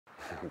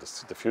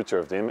the future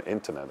of the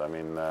internet. I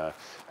mean,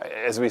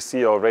 as we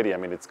see already, I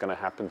mean, it's going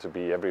to happen to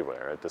be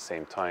everywhere at the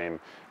same time,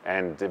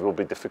 and it will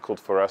be difficult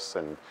for us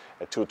and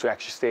to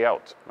actually stay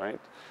out, right?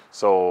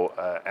 So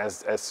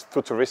as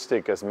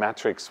futuristic as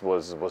Matrix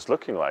was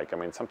looking like, I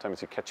mean,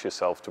 sometimes you catch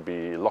yourself to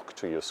be locked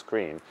to your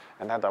screen,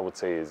 and that I would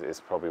say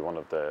is probably one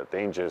of the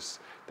dangers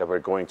that we're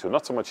going to.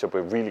 Not so much that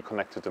we're really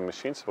connected to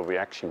machines, but we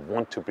actually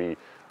want to be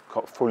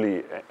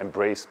fully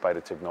embraced by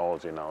the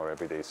technology in our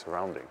everyday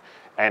surrounding.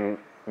 And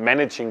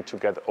managing to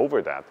get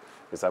over that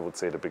is, I would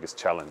say, the biggest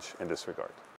challenge in this regard.